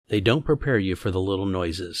They don't prepare you for the little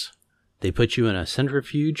noises. They put you in a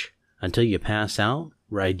centrifuge until you pass out,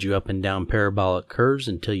 ride you up and down parabolic curves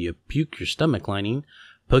until you puke your stomach lining,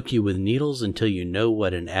 poke you with needles until you know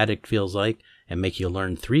what an addict feels like, and make you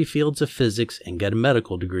learn 3 fields of physics and get a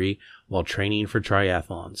medical degree while training for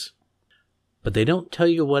triathlons. But they don't tell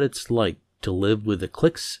you what it's like to live with the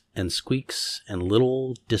clicks and squeaks and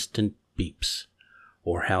little distant beeps,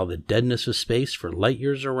 or how the deadness of space for light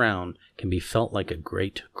years around can be felt like a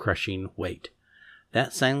great crushing weight.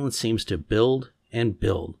 That silence seems to build and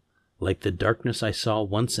build, like the darkness I saw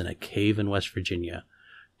once in a cave in West Virginia.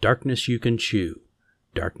 Darkness you can chew.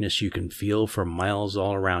 Darkness you can feel for miles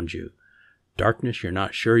all around you. Darkness you're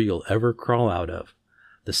not sure you'll ever crawl out of.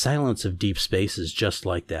 The silence of deep space is just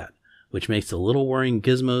like that, which makes the little whirring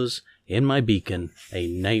gizmos in my beacon a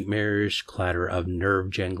nightmarish clatter of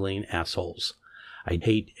nerve-jangling assholes. I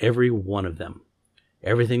hate every one of them.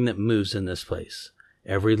 Everything that moves in this place.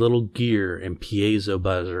 Every little gear and piezo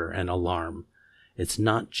buzzer and alarm. It's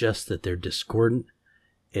not just that they're discordant,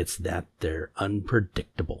 it's that they're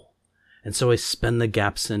unpredictable. And so I spend the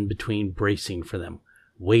gaps in between bracing for them,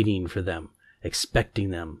 waiting for them,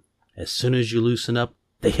 expecting them. As soon as you loosen up,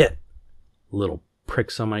 they hit. Little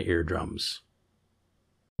pricks on my eardrums.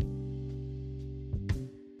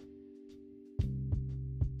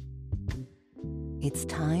 It's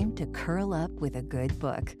time to curl up with a good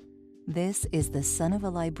book. This is the Son of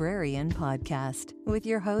a Librarian podcast with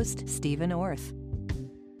your host, Stephen Orth.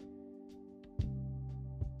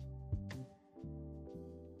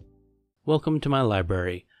 Welcome to my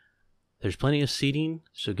library. There's plenty of seating,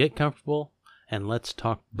 so get comfortable and let's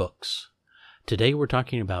talk books. Today we're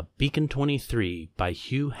talking about Beacon 23 by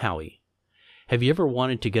Hugh Howey. Have you ever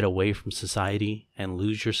wanted to get away from society and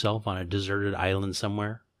lose yourself on a deserted island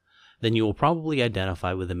somewhere? Then you will probably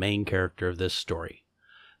identify with the main character of this story.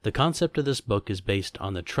 The concept of this book is based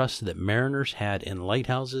on the trust that mariners had in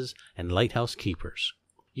lighthouses and lighthouse keepers.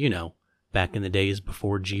 You know, back in the days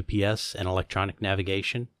before GPS and electronic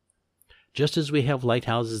navigation. Just as we have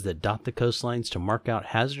lighthouses that dot the coastlines to mark out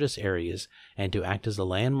hazardous areas and to act as a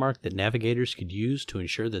landmark that navigators could use to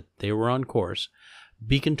ensure that they were on course,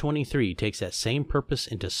 Beacon 23 takes that same purpose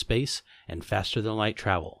into space and faster-than-light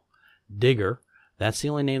travel. Digger, that's the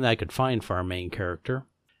only name that I could find for our main character,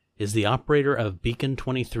 is the operator of Beacon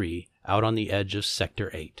 23 out on the edge of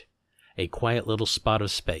Sector 8, a quiet little spot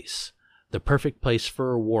of space, the perfect place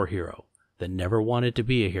for a war hero that never wanted to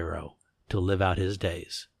be a hero to live out his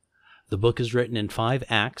days. The book is written in 5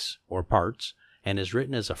 acts, or parts, and is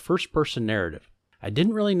written as a first-person narrative. I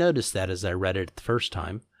didn't really notice that as I read it the first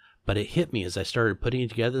time, but it hit me as I started putting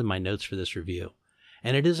together my notes for this review.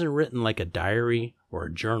 And it isn't written like a diary or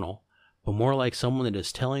a journal, but more like someone that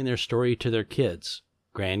is telling their story to their kids,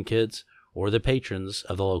 grandkids, or the patrons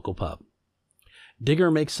of the local pub.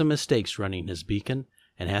 Digger makes some mistakes running his beacon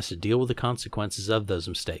and has to deal with the consequences of those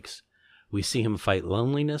mistakes. We see him fight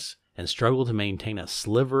loneliness and struggle to maintain a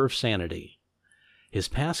sliver of sanity. His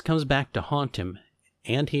past comes back to haunt him,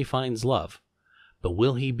 and he finds love. But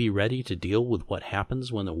will he be ready to deal with what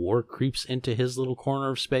happens when the war creeps into his little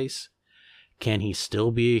corner of space? Can he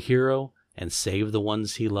still be a hero and save the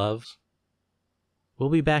ones he loves? We'll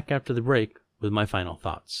be back after the break with my final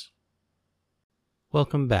thoughts.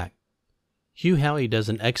 Welcome back. Hugh Howey does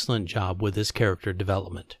an excellent job with his character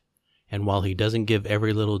development, and while he doesn't give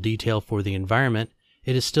every little detail for the environment,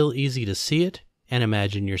 it is still easy to see it and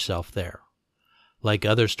imagine yourself there. Like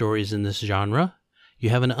other stories in this genre, you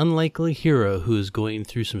have an unlikely hero who is going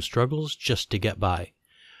through some struggles just to get by.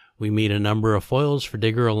 We meet a number of foils for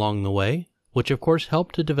Digger along the way, which of course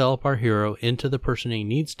help to develop our hero into the person he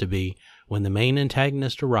needs to be when the main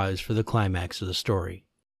antagonist arrives for the climax of the story.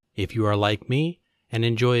 If you are like me and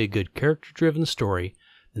enjoy a good character-driven story,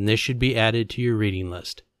 then this should be added to your reading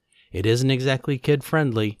list. It isn't exactly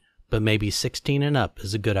kid-friendly, but maybe 16 and up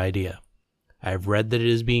is a good idea. I have read that it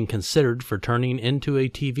is being considered for turning into a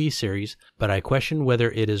TV series, but I question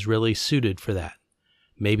whether it is really suited for that.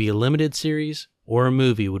 Maybe a limited series or a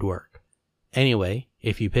movie would work. Anyway,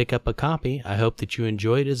 if you pick up a copy, I hope that you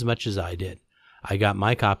enjoyed as much as I did. I got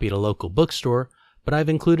my copy at a local bookstore, but I've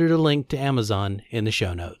included a link to Amazon in the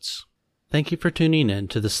show notes. Thank you for tuning in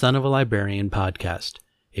to the Son of a Librarian podcast.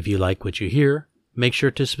 If you like what you hear, make sure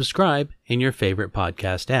to subscribe in your favorite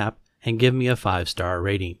podcast app and give me a 5-star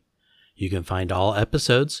rating. You can find all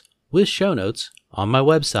episodes with show notes on my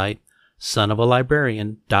website,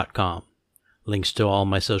 sonofalibrarian.com. Links to all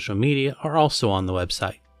my social media are also on the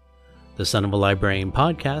website. The Son of a Librarian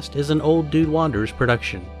podcast is an Old Dude Wanders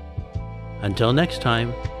production. Until next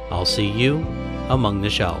time, I'll see you among the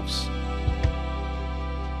shelves.